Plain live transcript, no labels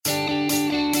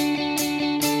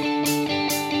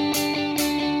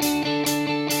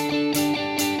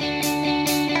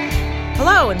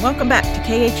and welcome back to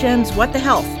KHN's What the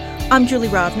Health. I'm Julie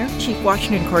Rovner, Chief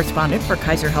Washington Correspondent for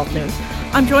Kaiser Health News.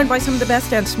 I'm joined by some of the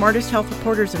best and smartest health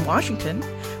reporters in Washington.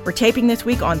 We're taping this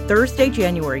week on Thursday,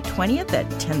 January 20th at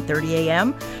 10:30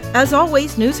 a.m. As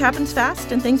always, news happens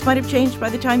fast and things might have changed by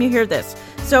the time you hear this.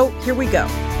 So here we go.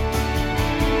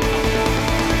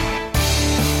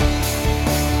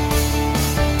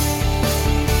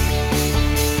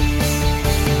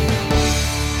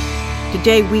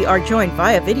 Today, we are joined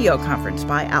via video conference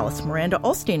by Alice Miranda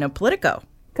Olstein of Politico.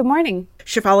 Good morning.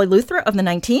 Shefali Luthra of the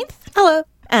 19th. Hello.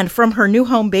 And from her new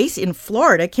home base in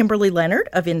Florida, Kimberly Leonard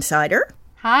of Insider.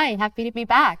 Hi, happy to be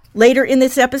back. Later in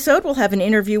this episode, we'll have an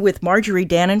interview with Marjorie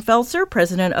Dannenfelser,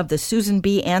 president of the Susan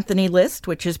B. Anthony List,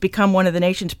 which has become one of the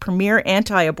nation's premier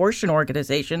anti-abortion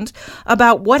organizations,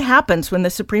 about what happens when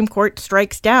the Supreme Court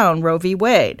strikes down Roe v.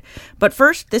 Wade. But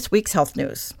first, this week's health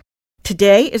news.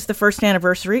 Today is the first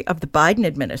anniversary of the Biden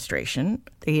administration.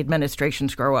 The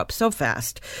administrations grow up so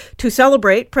fast. To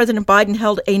celebrate, President Biden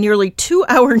held a nearly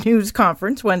 2-hour news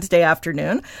conference Wednesday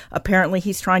afternoon. Apparently,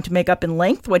 he's trying to make up in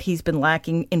length what he's been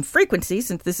lacking in frequency,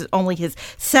 since this is only his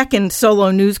second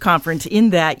solo news conference in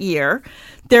that year.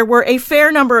 There were a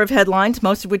fair number of headlines,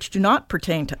 most of which do not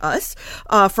pertain to us.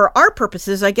 For our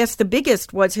purposes, I guess the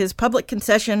biggest was his public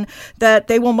concession that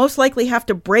they will most likely have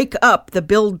to break up the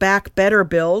Build Back Better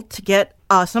bill to get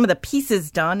some of the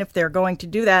pieces done if they're going to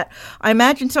do that. I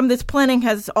imagine some of this planning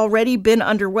has already been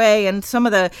underway, and some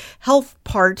of the health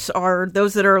parts are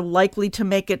those that are likely to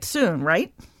make it soon,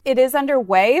 right? It is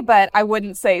underway, but I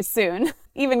wouldn't say soon.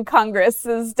 Even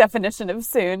Congress's definition of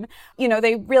soon. You know,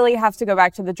 they really have to go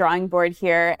back to the drawing board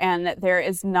here, and there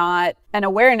is not an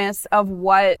awareness of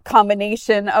what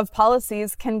combination of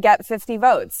policies can get 50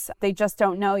 votes. They just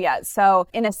don't know yet. So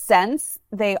in a sense,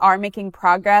 they are making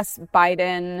progress.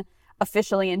 Biden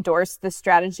officially endorsed the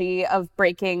strategy of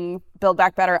breaking Build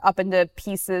Back Better up into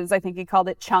pieces. I think he called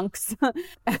it chunks,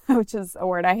 which is a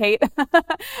word I hate.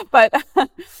 But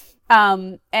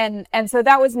and so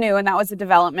that was new, and that was a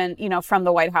development, you know, from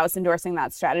the White House endorsing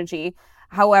that strategy.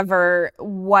 However,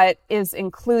 what is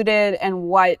included and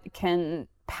what can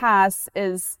pass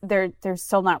is they're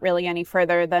still not really any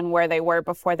further than where they were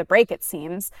before the break, it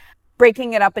seems.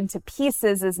 Breaking it up into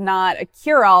pieces is not a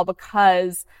cure-all,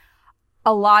 because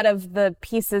a lot of the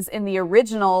pieces in the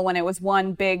original, when it was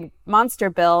one big monster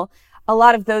bill, a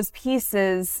lot of those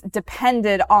pieces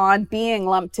depended on being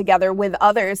lumped together with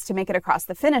others to make it across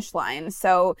the finish line.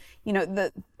 So, you know,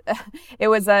 it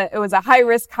was a high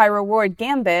risk, high reward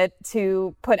gambit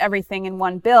to put everything in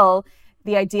one bill.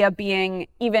 The idea being,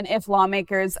 even if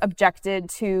lawmakers objected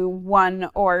to one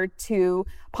or two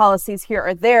policies here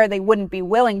or there, they wouldn't be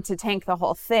willing to tank the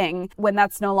whole thing. When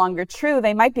that's no longer true,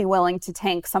 they might be willing to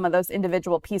tank some of those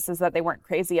individual pieces that they weren't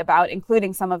crazy about,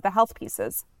 including some of the health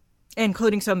pieces.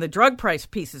 Including some of the drug price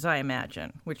pieces, I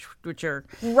imagine, which are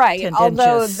right. tendentious.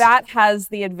 Although that has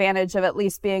the advantage of at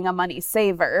least being a money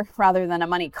saver rather than a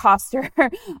money coster,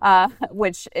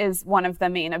 which is one of the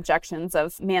main objections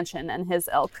of Manchin and his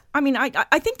ilk. I mean, I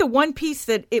think the one piece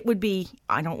that it would be,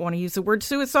 I don't want to use the word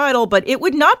suicidal, but it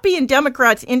would not be in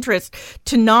Democrats' interest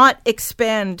to not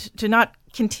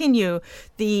continue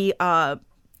the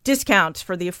discounts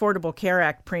for the Affordable Care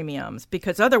Act premiums,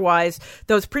 because otherwise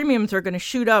those premiums are going to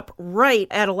shoot up right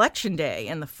at Election Day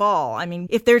in the fall. I mean,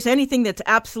 if there's anything that's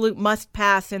absolute must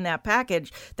pass in that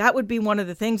package, that would be one of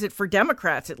the things that, for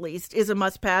Democrats at least, is a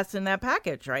must pass in that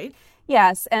package, right?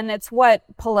 Yes, and it's what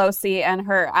Pelosi and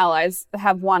her allies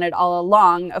have wanted all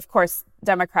along. Of course,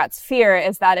 Democrats' fear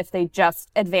is that if they just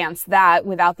advance that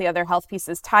without the other health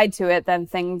pieces tied to it, then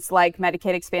things like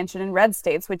Medicaid expansion in red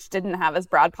states, which didn't have as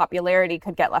broad popularity,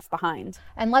 could get left behind.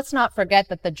 And let's not forget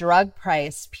that the drug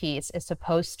price piece is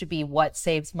supposed to be what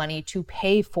saves money to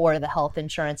pay for the health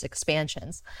insurance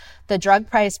expansions. The drug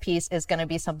price piece is going to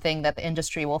be something that the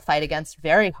industry will fight against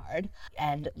very hard.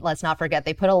 And let's not forget,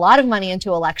 they put a lot of money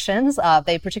into elections.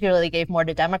 They particularly gave more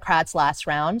to Democrats last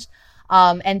round.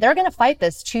 And they're going to fight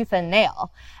this tooth and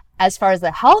nail. As far as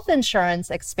the health insurance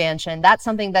expansion, that's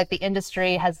something that the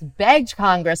industry has begged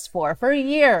Congress for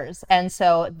years. And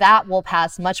so that will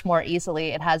pass much more easily.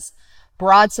 It has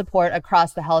broad support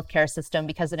across the healthcare system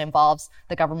because it involves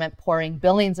the government pouring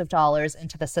billions of dollars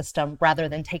into the system rather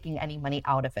than taking any money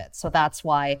out of it. So that's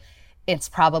why it's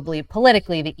probably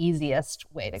politically the easiest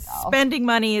way to go. Spending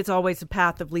money is always the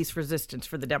path of least resistance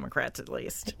for the Democrats, at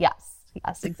least. Yes,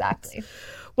 exactly.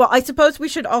 Well, I suppose we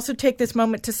should also take this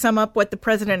moment to sum up what the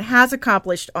president has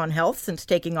accomplished on health since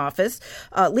taking office,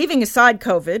 leaving aside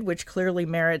COVID, which clearly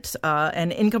merits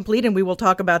an incomplete, and we will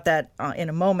talk about that in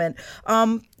a moment.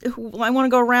 I want to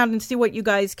go around and see what you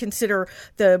guys consider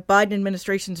the Biden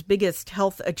administration's biggest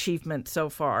health achievement so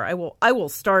far. I will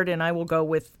start, and I will go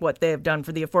with what they have done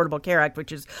for the Affordable Care Act,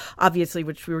 which is obviously,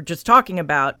 which we were just talking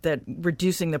about, that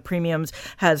reducing the premiums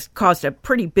has caused a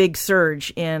pretty big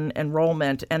surge in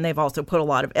enrollment, and they've also put a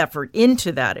lot of effort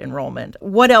into that enrollment.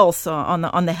 What else on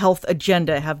the health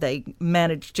agenda have they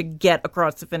managed to get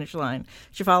across the finish line?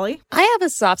 Shefali? I have a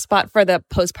soft spot for the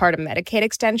postpartum Medicaid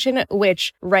extension,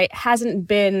 which, hasn't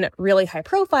been really high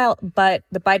profile, but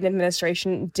the Biden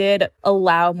administration did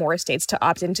allow more states to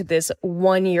opt into this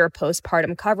 1-year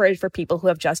postpartum coverage for people who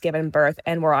have just given birth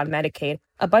and were on Medicaid.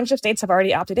 A bunch of states have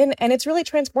already opted in, and it's really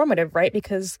transformative, right?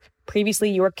 Because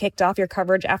previously you were kicked off your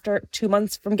coverage after 2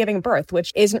 months from giving birth,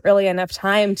 which isn't really enough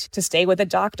time to stay with a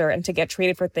doctor and to get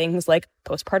treated for things like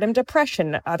postpartum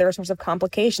depression, other sorts of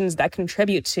complications that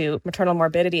contribute to maternal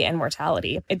morbidity and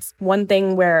mortality. It's one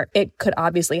thing where it could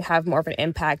obviously have more of an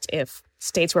impact if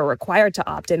states were required to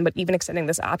opt in, but even extending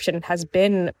this option has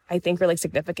been, I think, really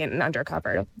significant and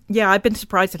undercovered. Yeah, I've been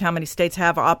surprised at how many states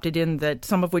have opted in, that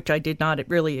some of which I did not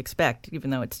really expect, even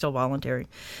though it's still voluntary.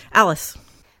 Alice?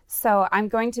 So I'm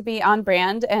going to be on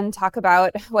brand and talk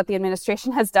about what the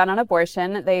administration has done on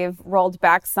abortion. They've rolled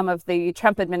back some of the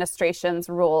Trump administration's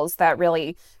rules that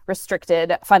really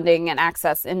restricted funding and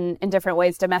access in different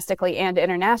ways domestically and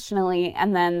internationally.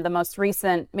 And then the most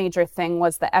recent major thing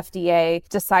was the FDA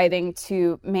deciding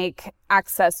to make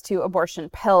access to abortion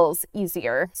pills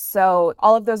easier. So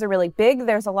all of those are really big.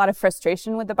 There's a lot of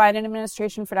frustration with the Biden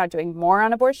administration for not doing more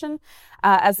on abortion,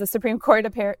 as the Supreme Court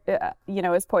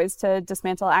is poised to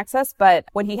dismantle access. But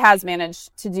what he has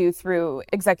managed to do through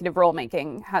executive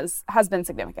rulemaking has been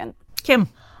significant. Kim?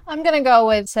 I'm going to go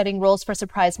with setting rules for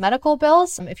surprise medical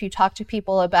bills. If you talk to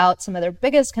people about some of their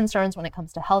biggest concerns when it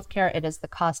comes to healthcare, it is the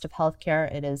cost of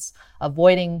healthcare. It is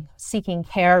avoiding seeking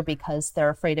care because they're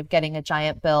afraid of getting a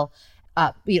giant bill.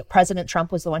 President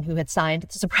Trump was the one who had signed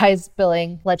the surprise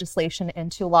billing legislation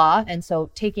into law. And so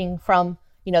taking from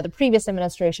the previous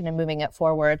administration and moving it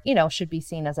forward, should be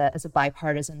seen as a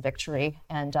bipartisan victory,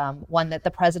 and one that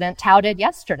the president touted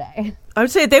yesterday. I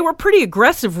would say they were pretty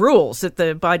aggressive rules that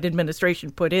the Biden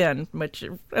administration put in, which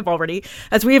have already,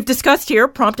 as we have discussed here,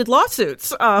 prompted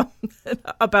lawsuits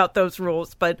about those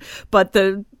rules. But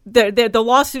the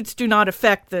lawsuits do not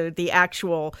affect the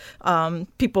actual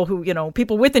people who,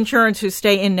 people with insurance who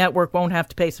stay in network won't have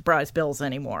to pay surprise bills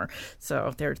anymore.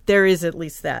 So there is at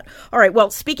least that. All right. Well,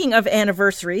 speaking of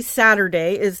anniversaries,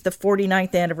 Saturday is the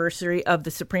 49th anniversary of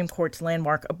the Supreme Court's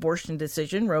landmark abortion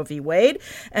decision, Roe v. Wade.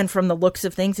 And from the looks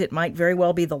of things, it might very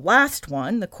well be the last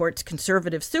one. The court's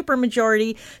conservative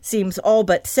supermajority seems all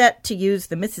but set to use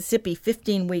the Mississippi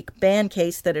 15-week ban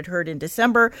case that it heard in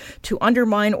December to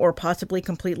undermine or possibly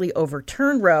completely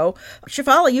overturn Roe.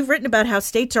 Shefali, you've written about how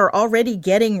states are already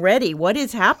getting ready. What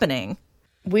is happening?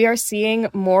 We are seeing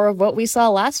more of what we saw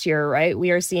last year, right? We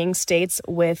are seeing states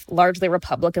with largely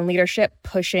Republican leadership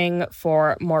pushing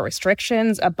for more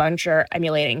restrictions. A bunch are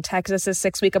emulating Texas's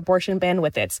 6-week abortion ban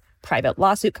with its private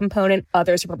lawsuit component.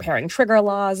 Others are preparing trigger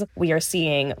laws. We are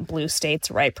seeing blue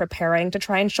states, preparing to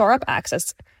try and shore up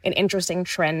access. An interesting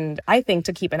trend, I think,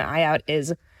 to keep an eye out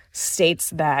is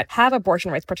states that have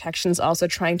abortion rights protections also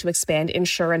trying to expand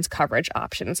insurance coverage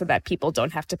options so that people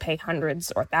don't have to pay hundreds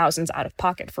or thousands out of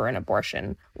pocket for an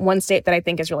abortion. One state that I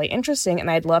think is really interesting, and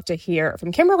I'd love to hear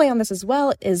from Kimberly on this as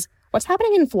well, is what's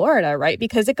happening in Florida, right?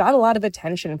 Because it got a lot of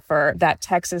attention for that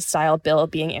Texas-style bill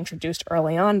being introduced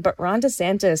early on, but Ron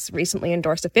DeSantis recently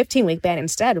endorsed a 15-week ban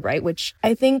instead, right? Which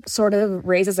I think sort of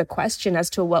raises a question as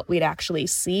to what we'd actually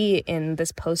see in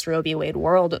this post-Roe v. Wade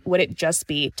world. Would it just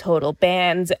be total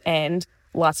bans and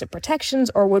lots of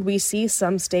protections, or would we see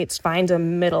some states find a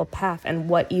middle path? And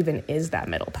what even is that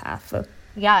middle path?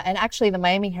 Yeah, and actually the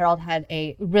Miami Herald had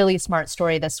a really smart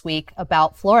story this week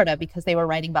about Florida, because they were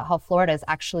writing about how Florida is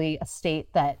actually a state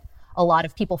that a lot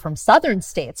of people from southern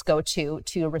states go to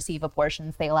receive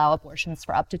abortions. They allow abortions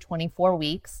for up to 24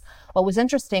 weeks. What was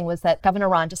interesting was that Governor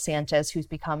Ron DeSantis, who's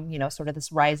become, sort of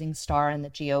this rising star in the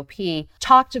GOP,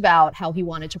 talked about how he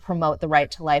wanted to promote the right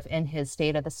to life in his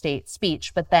State of the State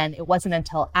speech. But then it wasn't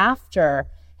until after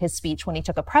his speech, when he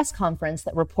took a press conference,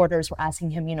 that reporters were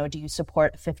asking him, do you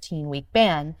support a 15-week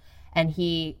ban? And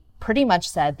he pretty much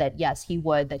said that, yes, he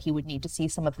would need to see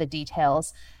some of the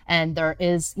details. And there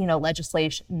is,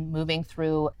 legislation moving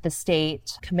through the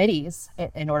state committees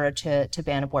in order to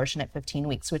ban abortion at 15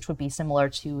 weeks, which would be similar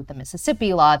to the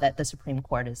Mississippi law that the Supreme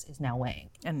Court is now weighing.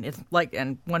 And it's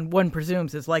and one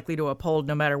presumes is likely to uphold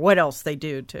no matter what else they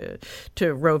do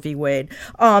to Roe v. Wade.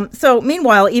 So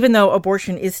meanwhile, even though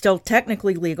abortion is still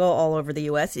technically legal all over the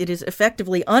U.S., it is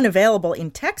effectively unavailable in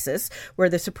Texas, where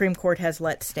the Supreme Court has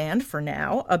let stand for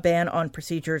now a ban on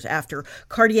procedures after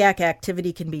cardiac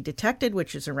activity can be detected,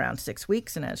 which is around 6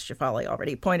 weeks. And as Shefali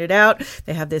already pointed out,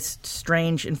 they have this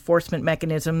strange enforcement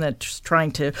mechanism that's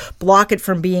trying to block it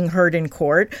from being heard in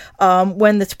court.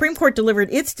 When the Supreme Court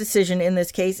delivered its decision in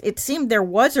this case, it seemed there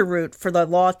was a route for the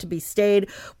law to be stayed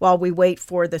while we wait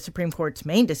for the Supreme Court's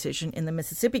main decision in the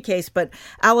Mississippi case. But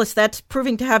Alice, that's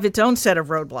proving to have its own set of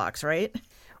roadblocks, right?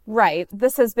 Right.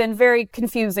 This has been very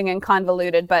confusing and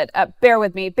convoluted, but bear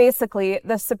with me. Basically,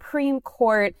 the Supreme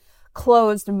Court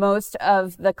closed most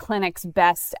of the clinic's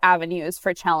best avenues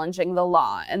for challenging the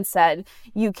law and said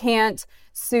you can't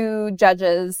sue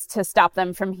judges to stop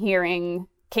them from hearing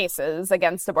cases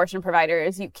against abortion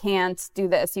providers. You can't do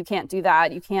this. You can't do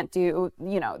that. You can't do,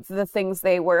 the things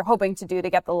they were hoping to do to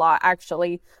get the law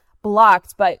actually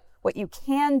blocked. But what you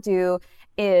can do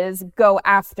is go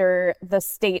after the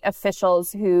state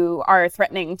officials who are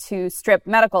threatening to strip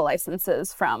medical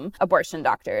licenses from abortion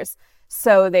doctors.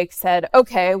 So they said,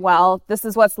 okay, well, this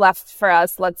is what's left for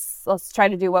us. Let's try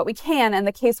to do what we can. And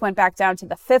the case went back down to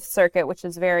the Fifth Circuit, which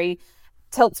is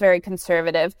tilts very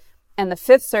conservative. And the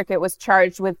Fifth Circuit was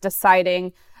charged with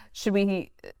deciding, should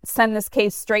we send this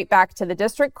case straight back to the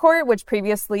district court, which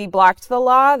previously blocked the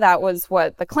law? That was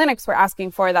what the clinics were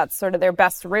asking for. That's sort of their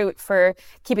best route for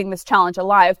keeping this challenge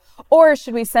alive. Or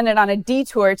should we send it on a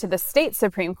detour to the state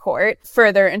Supreme Court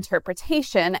for their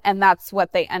interpretation? And that's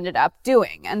what they ended up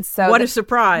doing. And so what a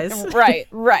surprise.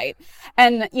 Right.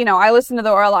 And, I listened to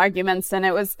the oral arguments and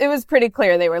it was pretty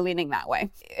clear they were leaning that way.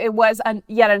 It was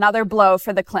yet another blow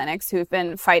for the clinics who've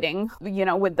been fighting,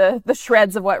 with the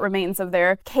shreds of what remains of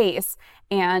their case.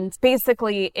 And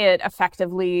basically, it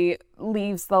effectively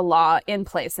leaves the law in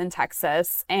place in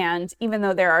Texas. And even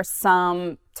though there are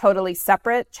some totally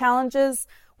separate challenges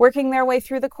working their way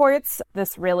through the courts,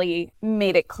 this really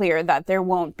made it clear that there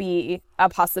won't be a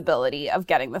possibility of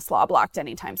getting this law blocked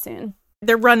anytime soon.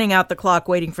 They're running out the clock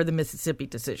waiting for the Mississippi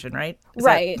decision, right?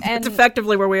 Right. That's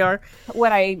effectively where we are.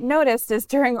 What I noticed is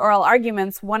during oral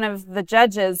arguments, one of the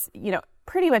judges,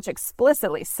 pretty much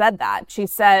explicitly said that. She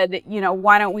said,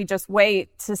 why don't we just wait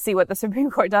to see what the Supreme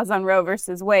Court does on Roe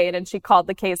versus Wade? And she called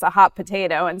the case a hot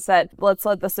potato and said, let's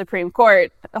let the Supreme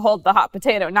Court hold the hot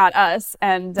potato, not us.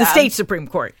 And the state Supreme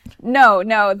Court. No,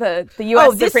 the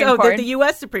U.S. Supreme Court. The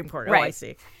U.S. Supreme Court. Right. Oh, I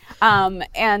see.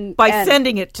 And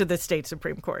sending it to the state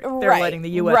Supreme Court, they're letting the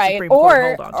U.S. Supreme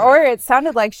Court hold on to it. Or it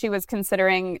sounded like she was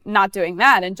considering not doing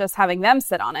that and just having them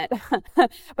sit on it.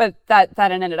 But that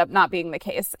ended up not being the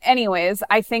case. Anyways,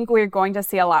 I think we're going to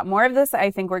see a lot more of this. I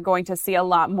think we're going to see a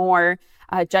lot more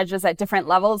judges at different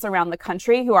levels around the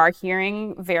country who are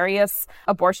hearing various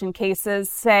abortion cases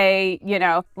say,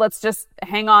 let's just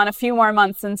hang on a few more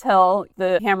months until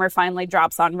the hammer finally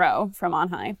drops on Roe from on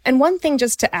high. And one thing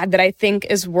just to add that I think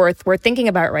is worth thinking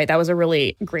about, right, that was a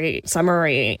really great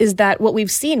summary, is that what we've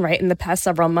seen, right, in the past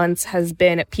several months has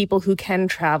been people who can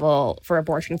travel for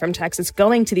abortion from Texas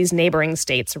going to these neighboring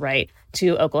states, right,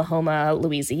 to Oklahoma,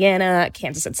 Louisiana,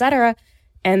 Kansas, etc.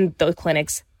 And those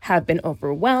clinics have been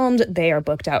overwhelmed. They are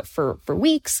booked out for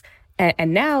weeks.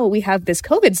 And now we have this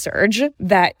COVID surge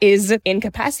that is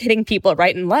incapacitating people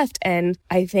right and left. And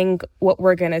I think what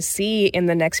we're going to see in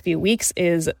the next few weeks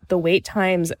is the wait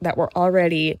times that were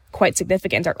already quite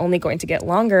significant are only going to get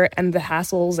longer, and the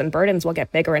hassles and burdens will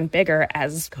get bigger and bigger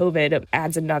as COVID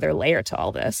adds another layer to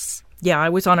all this. Yeah, I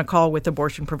was on a call with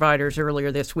abortion providers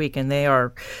earlier this week, and they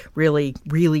are really,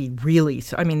 really, really,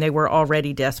 they were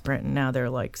already desperate, and now they're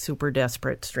like super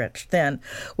desperate, stretched thin.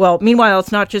 Well, meanwhile,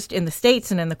 it's not just in the states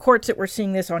and in the courts that we're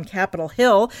seeing this on Capitol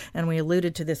Hill, and we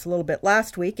alluded to this a little bit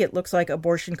last week. It looks like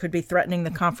abortion could be threatening the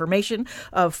confirmation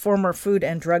of former Food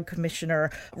and Drug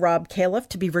Commissioner Rob Califf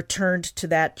to be returned to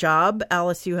that job.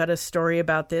 Alice, you had a story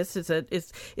about this.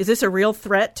 Is this a real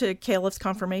threat to Califf's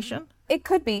confirmation? It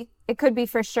could be. It could be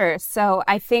for sure. So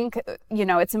I think,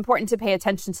 it's important to pay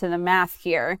attention to the math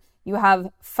here. You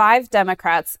have 5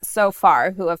 Democrats so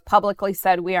far who have publicly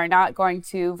said we are not going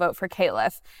to vote for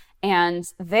Califf. And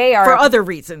they are... For other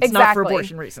reasons, not for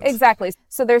abortion reasons. Exactly.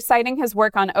 So they're citing his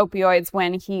work on opioids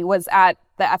when he was at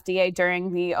the FDA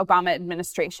during the Obama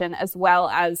administration, as well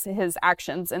as his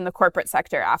actions in the corporate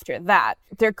sector after that.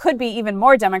 There could be even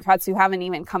more Democrats who haven't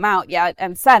even come out yet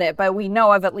and said it, but we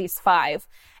know of at least 5.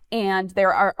 And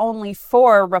there are only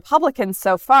 4 Republicans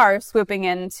so far swooping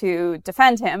in to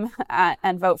defend him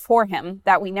and vote for him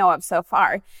that we know of so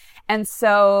far. And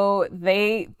so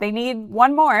they need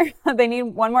one more. They need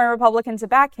one more Republican to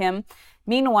back him.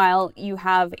 Meanwhile, you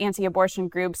have anti-abortion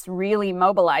groups really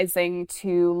mobilizing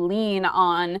to lean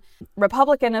on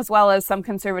Republican as well as some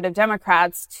conservative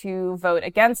Democrats to vote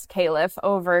against Califf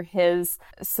over his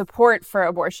support for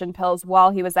abortion pills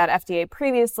while he was at FDA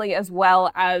previously, as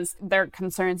well as their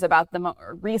concerns about the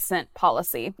more recent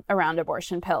policy around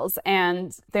abortion pills.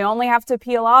 And they only have to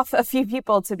peel off a few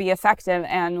people to be effective.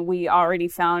 And we already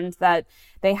found that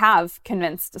they have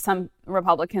convinced some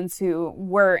Republicans who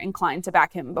were inclined to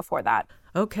back him before that.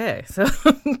 Okay, so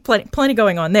plenty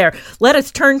going on there. Let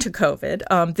us turn to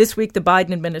COVID. This week, the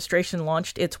Biden administration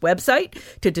launched its website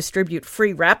to distribute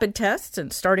free rapid tests.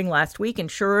 And starting last week,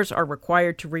 insurers are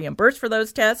required to reimburse for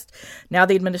those tests. Now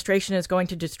the administration is going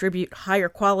to distribute higher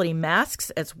quality masks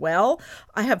as well.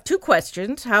 I have 2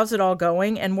 questions. How's it all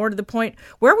going? And more to the point,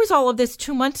 where was all of this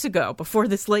 2 months ago before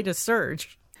this latest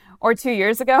surge? Or 2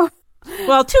 years ago?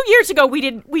 Well, 2 years ago we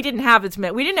didn't have as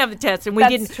many. We didn't have the tests, and we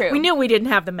knew we didn't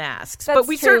have the masks, but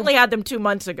we certainly had them 2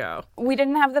 months ago. We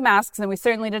didn't have the masks, and we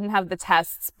certainly didn't have the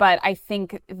tests. But I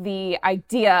think the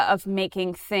idea of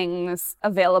making things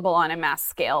available on a mass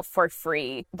scale for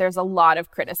free, there's a lot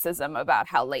of criticism about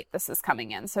how late this is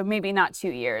coming in. So maybe not 2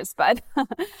 years, but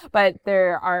but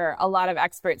there are a lot of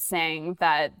experts saying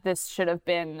that this should have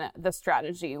been the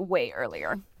strategy way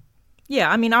earlier. Yeah,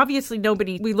 I mean, obviously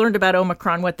we learned about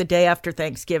Omicron, the day after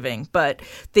Thanksgiving, but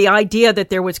the idea that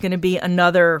there was going to be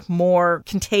another more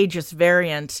contagious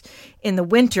variant in the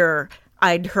winter,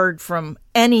 I'd heard from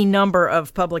any number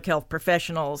of public health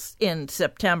professionals in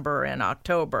September and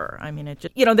October. I mean,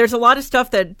 there's a lot of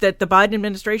stuff that the Biden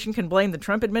administration can blame the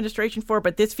Trump administration for,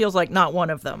 but this feels like not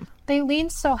one of them. They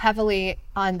leaned so heavily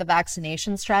on the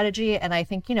vaccination strategy. And I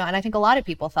think, a lot of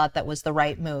people thought that was the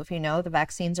right move. The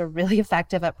vaccines are really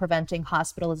effective at preventing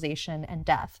hospitalization and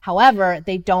death. However,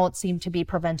 they don't seem to be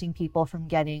preventing people from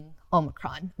getting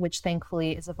Omicron, which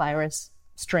thankfully is a virus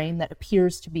strain that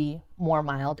appears to be more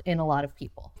mild in a lot of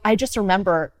people. I just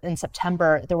remember in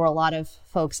September, there were a lot of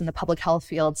folks in the public health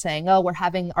field saying, oh, we're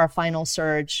having our final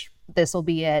surge. This will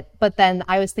be it. But then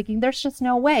I was thinking, there's just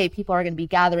no way people are going to be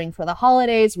gathering for the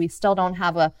holidays. We still don't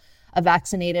have a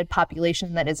vaccinated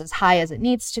population that is as high as it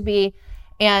needs to be.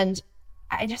 And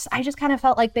I just kind of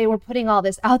felt like they were putting all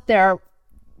this out there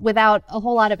without a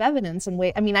whole lot of evidence. And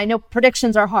I know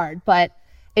predictions are hard, but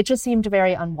it just seemed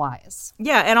very unwise.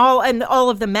 Yeah, and all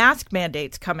of the mask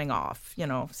mandates coming off,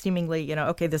 seemingly,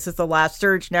 okay, this is the last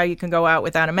surge. Now you can go out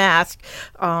without a mask.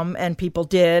 And people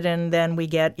did. And then we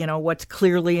get, what's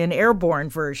clearly an airborne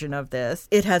version of this.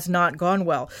 It has not gone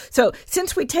well. So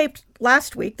since we taped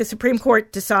last week, the Supreme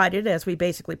Court decided, as we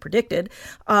basically predicted,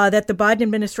 that the Biden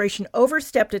administration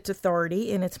overstepped its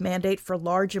authority in its mandate for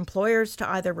large employers to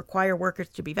either require workers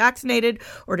to be vaccinated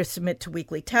or to submit to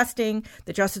weekly testing.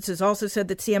 The justices also said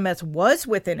that CMS was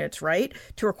within its right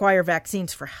to require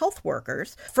vaccines for health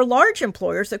workers. For large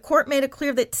employers, the court made it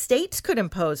clear that states could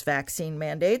impose vaccine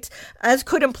mandates, as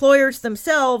could employers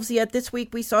themselves. Yet this week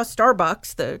we saw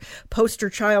Starbucks, the poster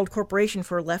child corporation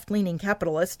for left-leaning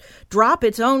capitalists, drop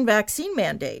its own vaccine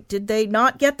mandate. Did they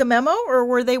not get the memo, or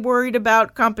were they worried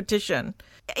about competition?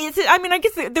 I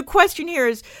guess the question here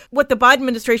is what the Biden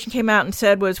administration came out and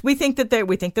said was, we think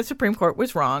the Supreme Court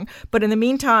was wrong, but in the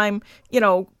meantime,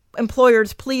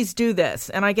 employers, please do this.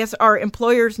 And I guess, are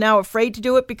employers now afraid to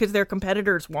do it because their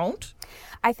competitors won't?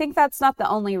 I think that's not the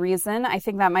only reason. I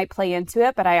think that might play into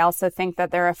it, but I also think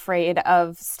that they're afraid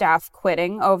of staff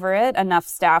quitting over it, enough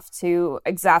staff to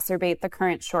exacerbate the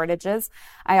current shortages.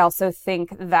 I also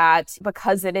think that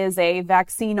because it is a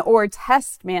vaccine or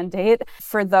test mandate,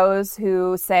 for those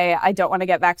who say, I don't want to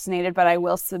get vaccinated, but I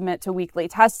will submit to weekly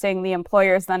testing, the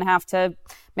employers then have to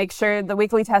make sure the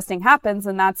weekly testing happens,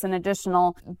 and that's an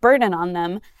additional burden on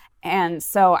them. And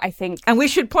so I think... And we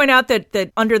should point out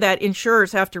that under that,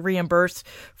 insurers have to reimburse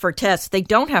for tests. They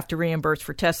don't have to reimburse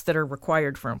for tests that are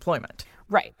required for employment.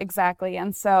 Right, exactly.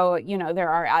 And so, there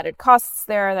are added costs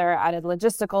there are added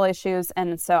logistical issues.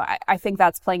 And so I think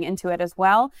that's playing into it as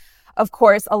well. Of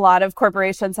course, a lot of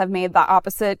corporations have made the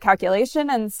opposite calculation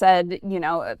and said,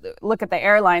 look at the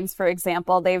airlines, for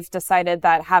example. They've decided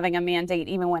that having a mandate,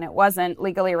 even when it wasn't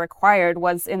legally required,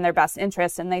 was in their best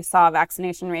interest. And they saw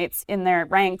vaccination rates in their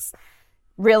ranks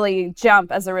really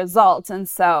jump as a result. And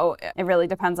so it really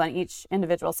depends on each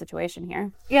individual situation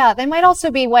here. Yeah, they might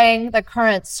also be weighing the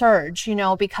current surge,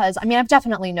 because I've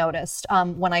definitely noticed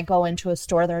when I go into a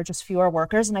store, there are just fewer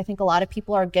workers. And I think a lot of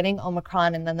people are getting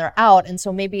Omicron and then they're out. And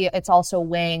so maybe it's also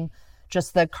weighing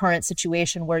just the current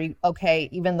situation where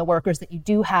even the workers that you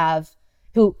do have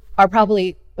who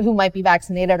might be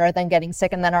vaccinated are then getting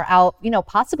sick and then are out,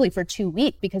 possibly for 2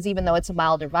 weeks, because even though it's a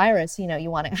milder virus, you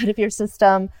want it out of your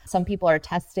system. Some people are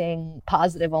testing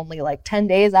positive only like 10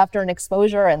 days after an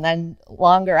exposure and then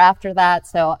longer after that.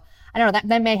 So I don't know,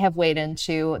 that may have weighed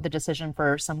into the decision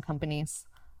for some companies,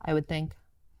 I would think.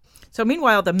 So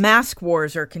meanwhile, the mask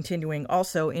wars are continuing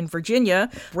also in Virginia.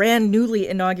 Brand newly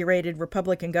inaugurated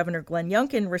Republican Governor Glenn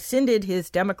Youngkin rescinded his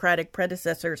Democratic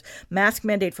predecessor's mask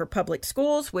mandate for public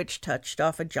schools, which touched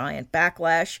off a giant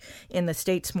backlash in the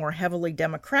state's more heavily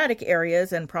Democratic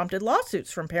areas and prompted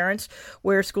lawsuits from parents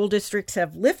where school districts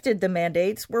have lifted the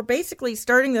mandates. We're basically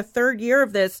starting the third year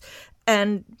of this,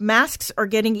 and masks are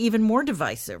getting even more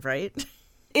divisive, right?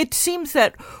 It seems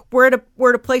that we're at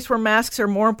a place where masks are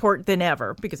more important than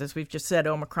ever because, as we've just said,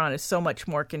 Omicron is so much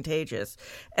more contagious.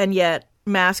 And yet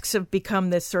masks have become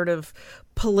this sort of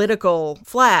political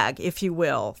flag, if you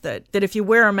will, that if you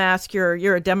wear a mask,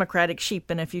 you're a Democratic sheep,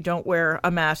 and if you don't wear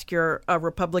a mask, you're a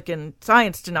Republican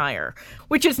science denier,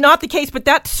 which is not the case, but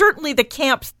that's certainly the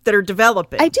camps that are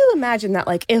developing. I do imagine that,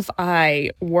 like, if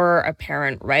I were a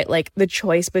parent, right, like the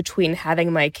choice between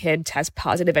having my kid test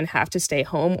positive and have to stay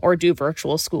home or do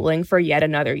virtual schooling for yet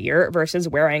another year versus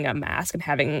wearing a mask and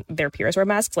having their peers wear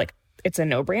masks, like, it's a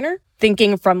no-brainer.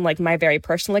 Thinking from like my very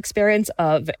personal experience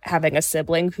of having a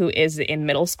sibling who is in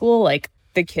middle school, like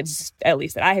the kids, at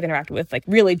least that I have interacted with, like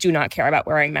really do not care about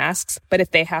wearing masks. But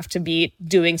if they have to be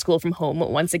doing school from home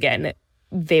once again,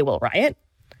 they will riot.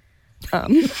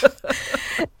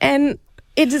 And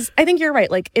it is, I think you're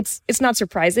right. Like it's not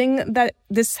surprising that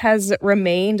this has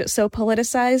remained so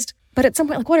politicized. But at some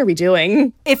point, like, what are we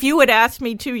doing? If you had asked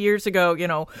me 2 years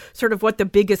ago, sort of what the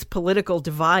biggest political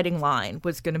dividing line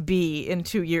was going to be in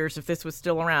 2 years if this was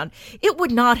still around, it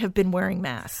would not have been wearing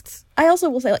masks. I also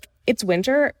will say, like, it's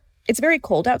winter. It's very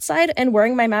cold outside, and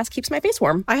wearing my mask keeps my face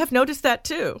warm. I have noticed that,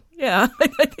 too. Yeah, I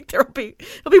think it'll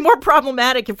be more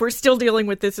problematic if we're still dealing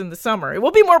with this in the summer. It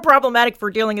will be more problematic if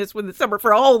we're dealing with this in the summer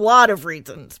for a whole lot of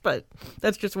reasons, but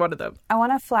that's just one of them. I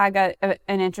want to flag an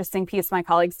interesting piece my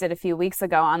colleagues did a few weeks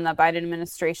ago on the Biden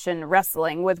administration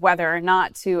wrestling with whether or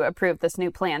not to approve this new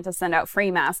plan to send out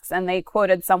free masks. And they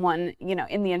quoted someone,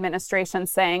 in the administration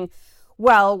saying,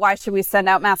 well, why should we send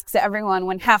out masks to everyone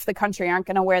when half the country aren't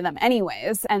going to wear them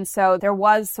anyways? And so there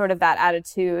was sort of that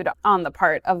attitude on the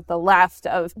part of the left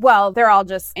of, well, they're all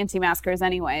just anti-maskers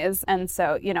anyways. And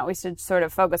so, we should sort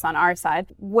of focus on our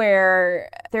side, where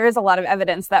there is a lot of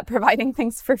evidence that providing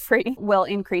things for free will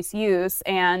increase use.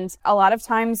 And a lot of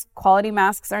times quality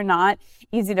masks are not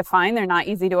easy to find. They're not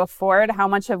easy to afford. How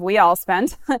much have we all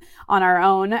spent on our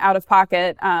own out of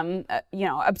pocket,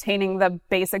 obtaining the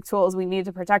basic tools we need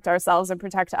to protect ourselves and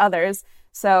protect others?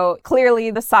 So clearly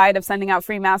the side of sending out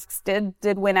free masks did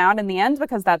win out in the end,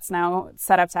 because that's now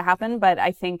set up to happen. But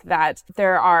I think that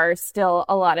there are still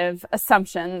a lot of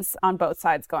assumptions on both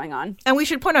sides going on. And we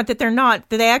should point out that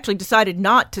they actually decided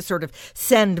not to sort of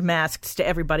send masks to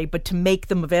everybody, but to make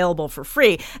them available for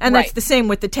free. And that's the same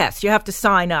with the tests. You have to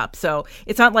sign up. So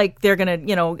it's not like they're going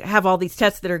to, have all these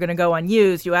tests that are going to go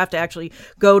unused. You have to actually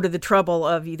go to the trouble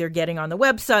of either getting on the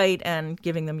website and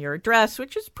giving them your address,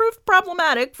 which has proved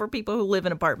problematic for people who live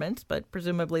in apartments, but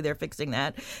presumably they're fixing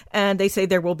that. And they say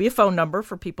there will be a phone number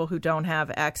for people who don't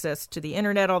have access to the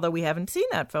internet, although we haven't seen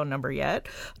that phone number yet.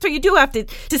 So you do have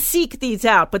to seek these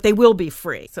out, but they will be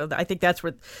free. So I think that's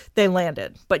where they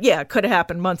landed. But yeah, it could have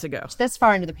happened months ago. This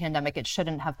far into the pandemic, it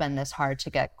shouldn't have been this hard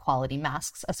to get quality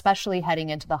masks, especially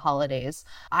heading into the holidays.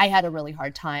 I had a really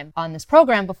hard time on this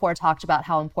program before, talked about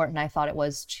how important I thought it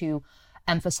was to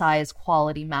emphasize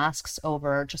quality masks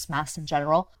over just masks in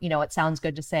general. It sounds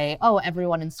good to say, oh,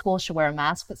 everyone in school should wear a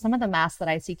mask, but some of the masks that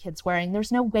I see kids wearing,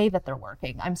 there's no way that they're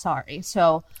working. I'm sorry.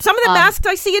 So some of the masks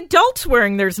I see adults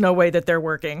wearing, there's no way that they're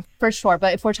working. For sure.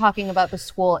 But if we're talking about the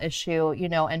school issue,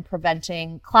 and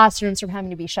preventing classrooms from having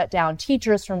to be shut down,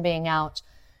 teachers from being out,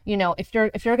 if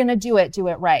you're going to do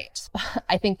it right.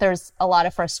 I think there's a lot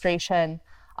of frustration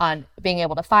on being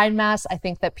able to find masks. I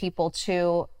think that people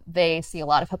too, they see a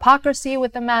lot of hypocrisy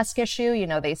with the mask issue.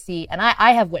 They see, and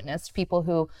I have witnessed people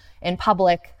who in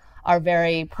public are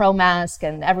very pro-mask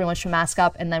and everyone should mask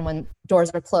up. And then when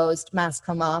doors are closed, masks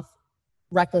come off,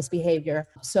 reckless behavior.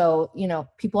 So,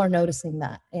 people are noticing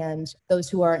that. And those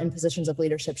who are in positions of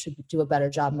leadership should do a better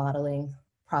job modeling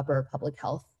proper public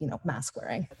health, mask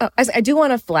wearing. I do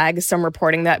want to flag some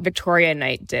reporting that Victoria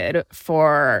Knight did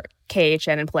for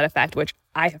KHN and PolitiFact, which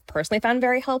I have personally found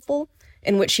very helpful,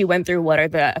 in which she went through what are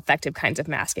the effective kinds of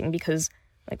masking, because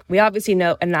we obviously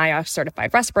know a NIOSH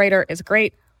certified respirator is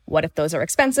great. What if those are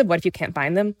expensive? What if you can't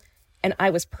find them? And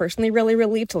I was personally really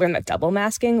relieved to learn that double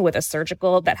masking with a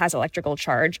surgical that has electrical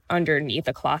charge underneath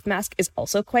a cloth mask is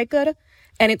also quite good.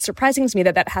 And it's surprising to me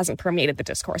that that hasn't permeated the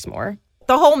discourse more.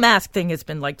 The whole mask thing has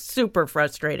been super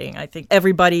frustrating. I think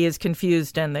everybody is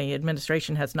confused and the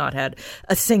administration has not had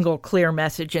a single clear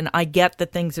message. And I get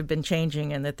that things have been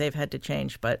changing and that they've had to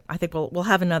change. But I think we'll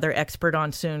have another expert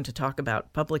on soon to talk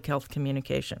about public health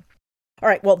communication. All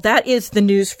right. Well, that is the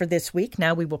news for this week.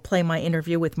 Now we will play my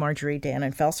interview with Marjorie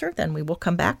Dannenfelser. Then we will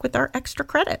come back with our extra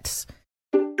credits.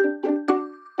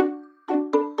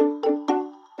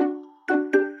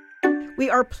 We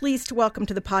are pleased to welcome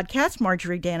to the podcast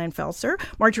Marjorie Dannenfelser.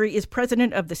 Marjorie is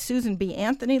president of the Susan B.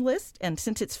 Anthony List, and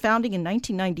since its founding in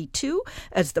 1992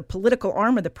 as the political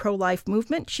arm of the pro-life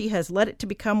movement, she has led it to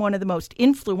become one of the most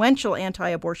influential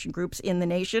anti-abortion groups in the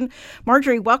nation.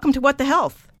 Marjorie, welcome to What the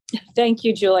Health. Thank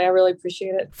you, Julie. I really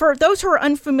appreciate it. For those who are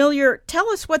unfamiliar, tell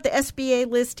us what the SBA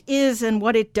List is and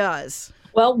what it does.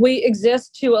 Well, we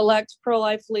exist to elect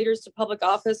pro-life leaders to public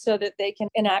office so that they can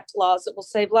enact laws that will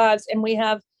save lives, and we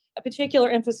have a particular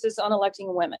emphasis on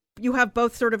electing women. You have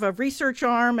both sort of a research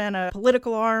arm and a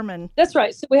political arm. That's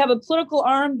right. So we have a political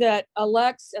arm that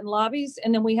elects and lobbies,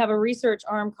 and then we have a research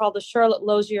arm called the Charlotte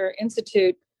Lozier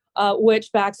Institute,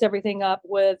 which backs everything up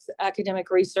with academic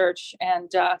research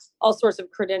and all sorts of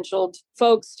credentialed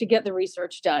folks to get the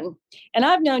research done. And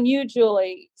I've known you,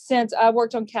 Julie, since I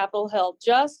worked on Capitol Hill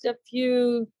just a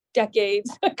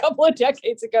couple of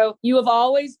decades ago. You have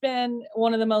always been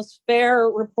one of the most fair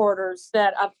reporters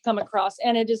that I've come across,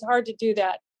 and it is hard to do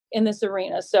that in this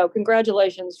arena. So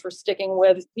congratulations for sticking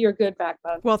with your good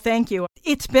backbone. Well, thank you.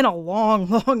 It's been a long,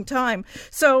 long time.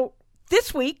 So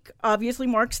this week obviously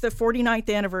marks the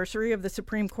 49th anniversary of the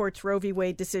Supreme Court's Roe v.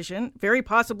 Wade decision, very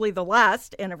possibly the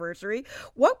last anniversary.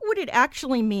 What would it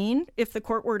actually mean if the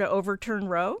court were to overturn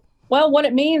Roe? Well, what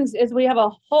it means is we have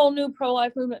a whole new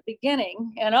pro-life movement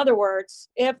beginning. In other words,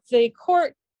 if the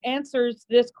court answers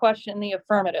this question in the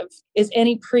affirmative, is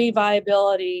any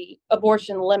pre-viability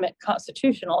abortion limit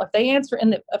constitutional? If they answer in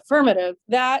the affirmative,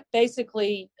 that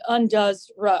basically undoes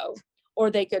Roe,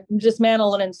 or they could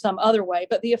dismantle it in some other way.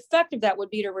 But the effect of that would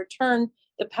be to return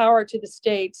the power to the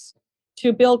states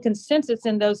to build consensus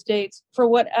in those states for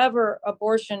whatever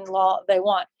abortion law they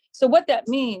want. So what that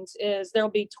means is there'll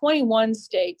be 21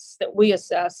 states that we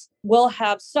assess will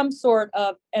have some sort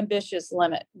of ambitious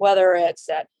limit, whether it's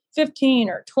at 15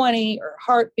 or 20 or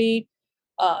heartbeat.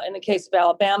 In the case of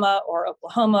Alabama or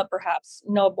Oklahoma, perhaps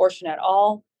no abortion at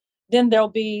all. Then there'll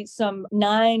be some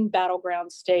 9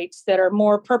 battleground states that are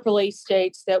more purpley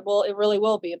states that it really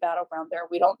will be a battleground there.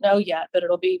 We don't know yet, but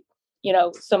it'll be,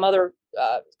 some other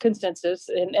consensus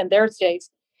in their states.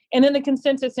 And then the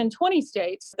consensus in 20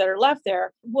 states that are left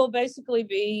there will basically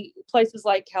be places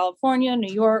like California,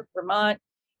 New York, Vermont,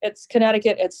 it's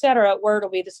Connecticut, et cetera, where it'll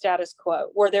be the status quo,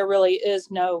 where there really is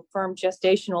no firm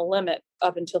gestational limit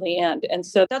up until the end. And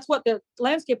so that's what the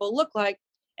landscape will look like.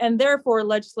 And therefore,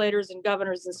 legislators and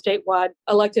governors and statewide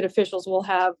elected officials will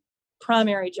have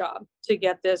primary job to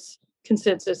get this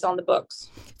consensus on the books.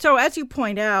 So as you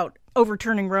point out,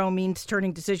 overturning Roe means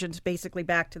turning decisions basically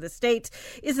back to the states.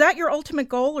 Is that your ultimate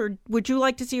goal, or would you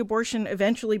like to see abortion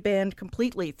eventually banned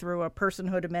completely through a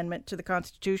personhood amendment to the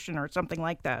Constitution or something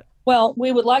like that? Well,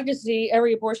 we would like to see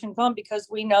every abortion gone because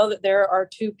we know that there are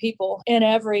 2 people in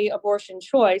every abortion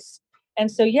choice.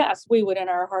 And so, yes, we would in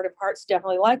our heart of hearts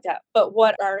definitely like that. But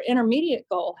what our intermediate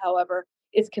goal, however,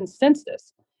 is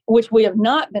consensus, which we have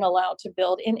not been allowed to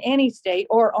build in any state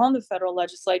or on the federal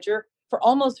legislature for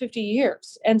almost 50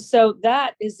 years. And so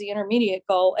that is the intermediate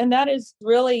goal. And that is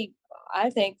really, I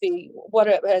think, what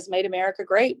has made America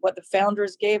great, what the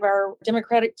founders gave our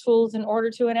democratic tools in order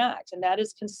to enact. And that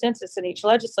is consensus in each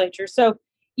legislature. So,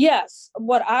 yes,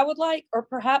 what I would like, or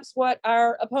perhaps what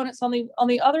our opponents on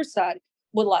the other side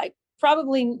would like,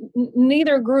 probably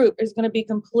neither group is going to be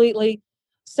completely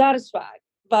satisfied.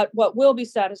 But what will be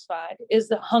satisfied is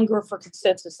the hunger for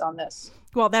consensus on this.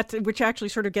 Well, which actually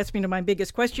sort of gets me to my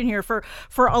biggest question here. For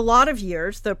a lot of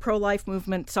years, the pro-life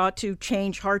movement sought to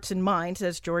change hearts and minds,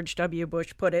 as George W.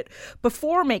 Bush put it,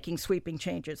 before making sweeping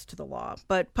changes to the law.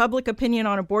 But public opinion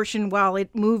on abortion, while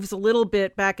it moves a little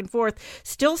bit back and forth,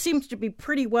 still seems to be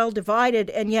pretty well divided.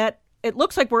 And yet it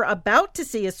looks like we're about to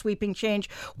see a sweeping change.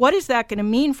 What is that going to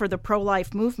mean for the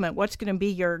pro-life movement? What's going to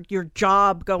be your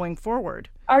job going forward?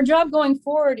 Our job going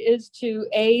forward is to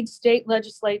aid state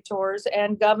legislators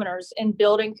and governors in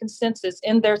building consensus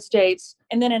in their states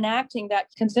and then enacting that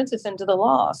consensus into the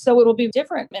law. So it will be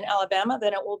different in Alabama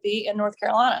than it will be in North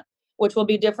Carolina, which will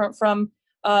be different from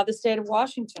the state of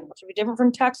Washington, which will be different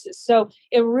from Texas. So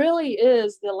it really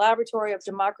is the laboratory of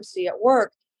democracy at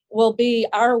work will be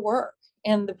our work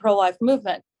in the pro-life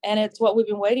movement. And it's what we've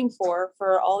been waiting for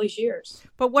all these years.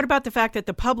 But what about the fact that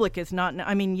the public is not,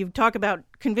 I mean, you talk about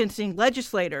convincing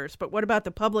legislators, but what about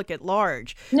the public at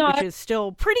large, which is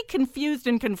still pretty confused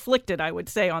and conflicted, I would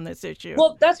say, on this issue?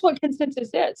 Well, that's what consensus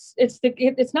is.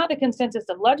 It's not the consensus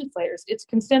of legislators. It's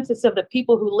consensus of the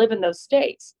people who live in those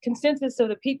states. Consensus of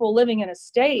the people living in a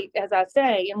state, as I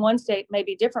say, in one state may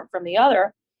be different from the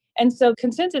other. And so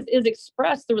consensus is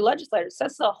expressed through legislators.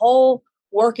 That's the whole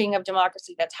working of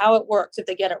democracy. That's how it works. If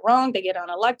they get it wrong, they get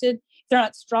unelected. If they're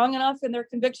not strong enough in their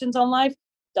convictions on life,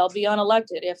 they'll be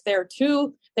unelected. If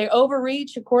they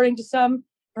overreach, according to some,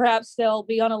 perhaps they'll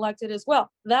be unelected as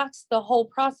well. That's the whole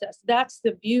process. That's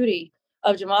the beauty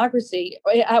of democracy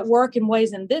at work in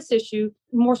ways in this issue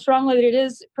more strongly than it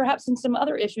is perhaps in some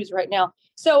other issues right now.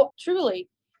 So truly,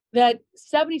 that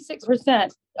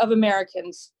 76% of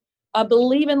Americans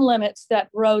believe in limits that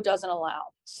Roe doesn't allow.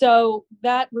 So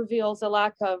that reveals a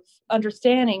lack of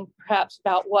understanding, perhaps,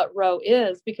 about what Roe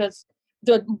is, because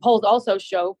the polls also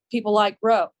show people like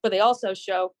Roe, but they also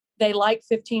show they like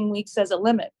 15 weeks as a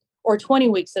limit or 20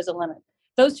 weeks as a limit.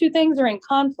 Those two things are in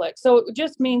conflict. So it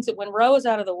just means that when Roe is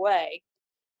out of the way,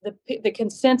 the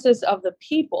consensus of the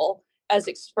people, as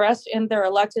expressed in their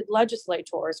elected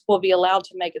legislators, will be allowed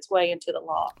to make its way into the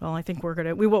law. Well, I think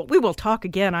we will talk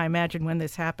again, I imagine, when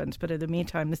this happens. But in the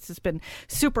meantime, this has been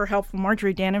super helpful.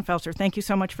 Marjorie Dannenfelser, thank you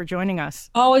so much for joining us.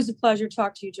 Always a pleasure to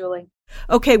talk to you, Julie.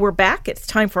 Okay, we're back. It's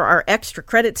time for our extra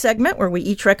credit segment where we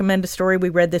each recommend a story we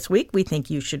read this week we think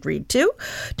you should read too.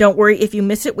 Don't worry if you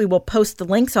miss it. We will post the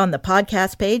links on the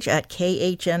podcast page at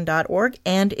khn.org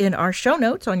and in our show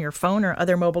notes on your phone or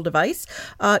other mobile device.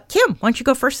 Kim, why don't you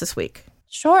go first this week?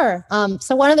 Sure.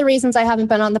 So one of the reasons I haven't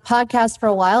been on the podcast for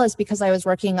a while is because I was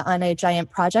working on a giant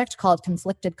project called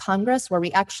Conflicted Congress, where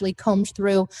we actually combed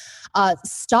through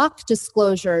stock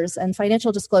disclosures and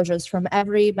financial disclosures from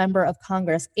every member of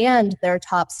Congress and their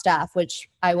top staff, which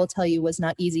I will tell you was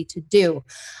not easy to do.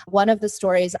 One of the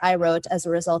stories I wrote as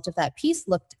a result of that piece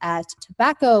looked at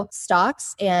tobacco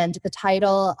stocks, and the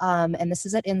title, and this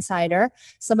is at Insider,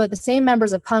 some of the same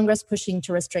members of Congress pushing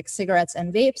to restrict cigarettes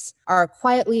and vapes are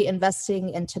quietly investing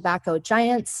in tobacco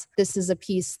giants. This is a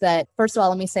piece that, first of all,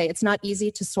 let me say, it's not easy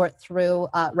to sort through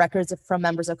records from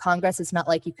members of Congress. It's not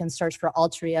like you can search for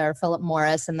Altria or Philip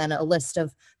Morris and then a list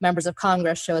of members of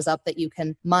Congress shows up that you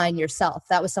can mine yourself.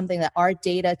 That was something that our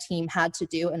data team had to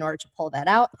do in order to pull that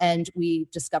out. And we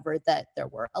discovered that there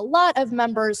were a lot of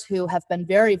members who have been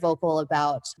very vocal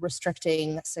about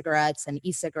restricting cigarettes and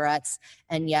e-cigarettes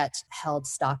and yet held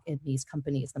stock in these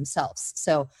companies themselves.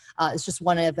 So it's just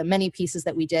one of the many pieces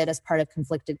that we did as part of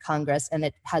Conflicted Congress, and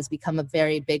it has become a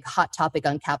very big hot topic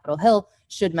on Capitol Hill.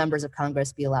 Should members of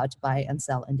Congress be allowed to buy and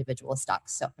sell individual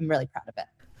stocks? So I'm really proud of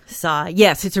it.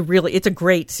 Yes, it's a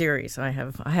great series. I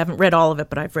haven't read all of it,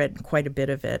 but I've read quite a bit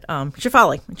of it.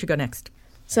 Shefali, why don't you go next?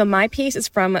 So my piece is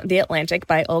from The Atlantic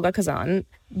by Olga Kazan,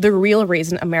 The Real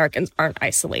Reason Americans Aren't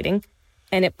Isolating.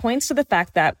 And it points to the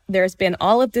fact that there's been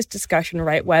all of this discussion,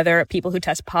 right, whether people who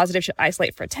test positive should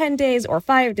isolate for 10 days or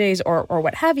 5 days or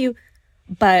what have you.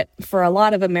 But for a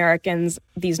lot of Americans,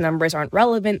 these numbers aren't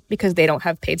relevant because they don't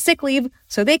have paid sick leave,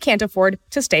 so they can't afford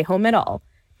to stay home at all.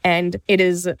 And it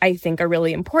is, I think, a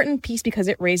really important piece because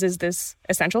it raises this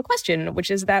essential question,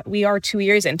 which is that we are 2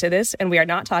 years into this and we are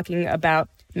not talking about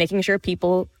making sure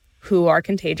people who are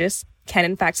contagious can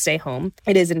in fact stay home.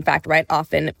 It is in fact right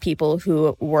often people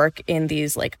who work in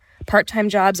these like part-time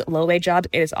jobs, low-wage jobs.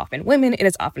 It is often women. It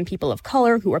is often people of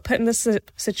color who are put in this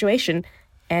situation.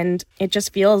 And it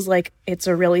just feels like it's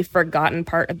a really forgotten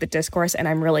part of the discourse, and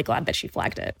I'm really glad that she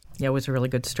flagged it. Yeah, it was a really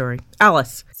good story.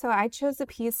 Alice. So I chose a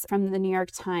piece from the New York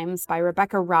Times by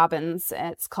Rebecca Robbins.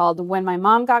 It's called When My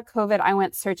Mom Got COVID, I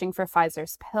Went Searching for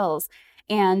Pfizer's Pills.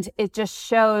 And it just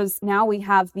shows now we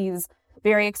have these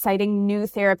very exciting new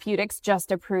therapeutics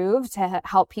just approved to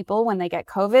help people when they get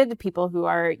COVID, people who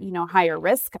are, higher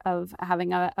risk of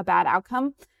having a bad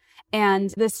outcome.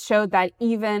 And this showed that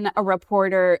even a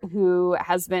reporter who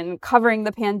has been covering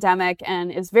the pandemic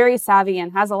and is very savvy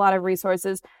and has a lot of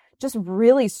resources just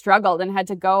really struggled and had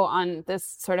to go on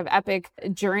this sort of epic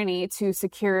journey to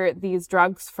secure these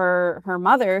drugs for her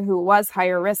mother, who was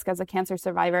higher risk as a cancer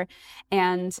survivor.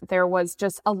 And there was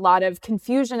just a lot of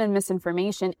confusion and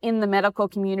misinformation in the medical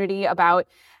community about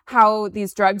how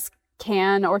these drugs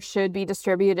can or should be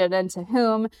distributed and to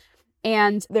whom.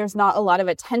 And there's not a lot of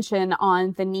attention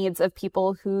on the needs of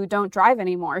people who don't drive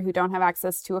anymore, who don't have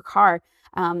access to a car.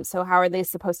 So how are they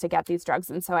supposed to get these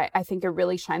drugs? And so I think it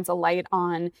really shines a light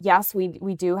on, yes,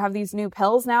 we do have these new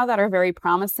pills now that are very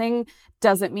promising.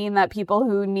 Doesn't mean that people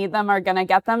who need them are going to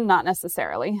get them. Not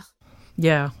necessarily.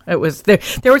 Yeah, it was there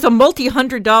was a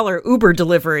multi-$100 Uber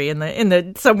delivery in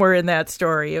the somewhere in that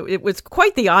story. It was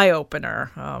quite the eye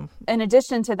opener. In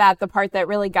addition to that, the part that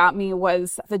really got me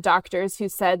was the doctors who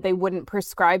said they wouldn't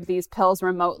prescribe these pills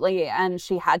remotely and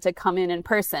she had to come in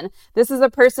person. This is a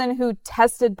person who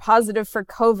tested positive for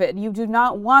COVID. You do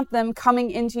not want them coming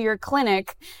into your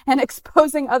clinic and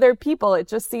exposing other people. It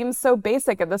just seems so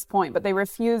basic at this point, but they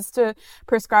refuse to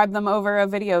prescribe them over a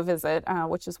video visit,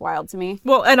 which is wild to me.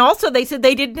 Well, and also they said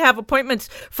they didn't have appointments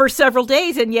for several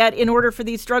days, and yet in order for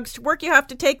these drugs to work, you have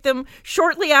to take them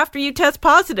shortly after you test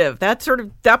positive. That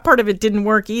part of it didn't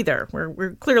work either.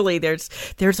 We're clearly there's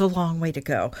a long way to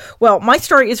go. Well, my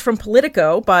story is from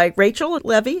Politico by Rachel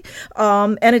Levy,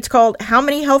 and it's called "How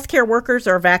Many Healthcare Workers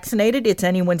Are Vaccinated? It's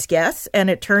Anyone's Guess." And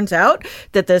it turns out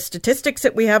that the statistics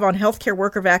that we have on healthcare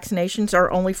worker vaccinations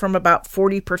are only from about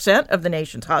 40% of the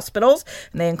nation's hospitals,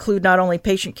 and they include not only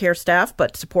patient care staff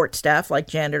but support staff like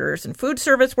janitors and food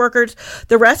service workers.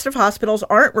 The rest of hospitals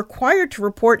aren't required to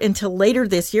report until later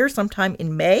this year, sometime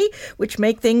in May, which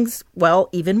make things, well,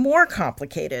 even more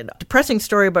complicated. Depressing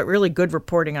story, but really good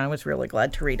reporting. I was really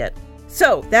glad to read it.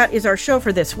 So that is our show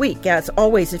for this week. As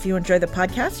always, if you enjoy the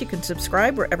podcast, you can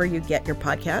subscribe wherever you get your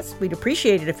podcasts. We'd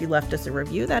appreciate it if you left us a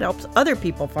review. That helps other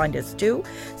people find us too.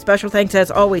 Special thanks, as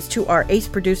always, to our ace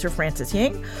producer, Francis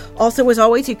Ying. Also, as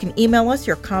always, you can email us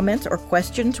your comments or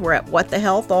questions. We're at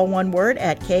whatthehealth, all one word,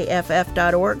 at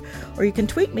kff.org. Or you can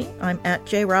tweet me. I'm at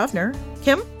Jay Rovner.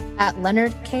 Kim? At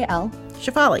Leonard KL.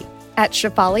 Shefali. At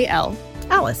Shefali L.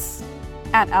 Alice.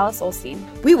 At Alice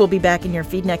Olstein. We will be back in your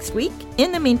feed next week.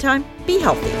 In the meantime, be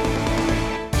healthy.